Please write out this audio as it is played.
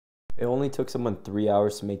It only took someone 3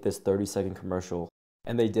 hours to make this 30-second commercial,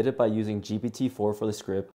 and they did it by using GPT-4 for the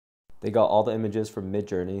script. They got all the images from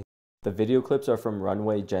Midjourney. The video clips are from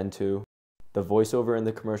Runway Gen 2. The voiceover in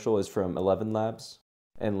the commercial is from ElevenLabs.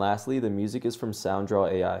 And lastly, the music is from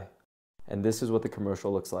SoundDraw AI. And this is what the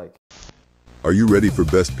commercial looks like. Are you ready for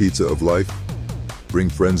best pizza of life? Bring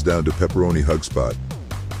friends down to Pepperoni Hug Spot.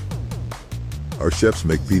 Our chefs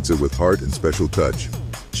make pizza with heart and special touch.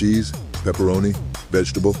 Cheese, pepperoni,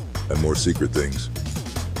 vegetable, and more secret things.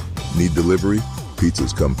 Need delivery?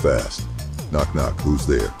 Pizzas come fast. Knock knock, who's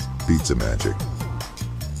there? Pizza magic.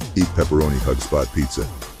 Eat Pepperoni Hug Spot pizza.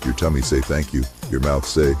 Your tummy say thank you, your mouth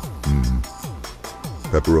say,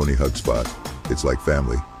 Pepperoni Hug Spot. It's like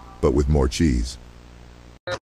family, but with more cheese.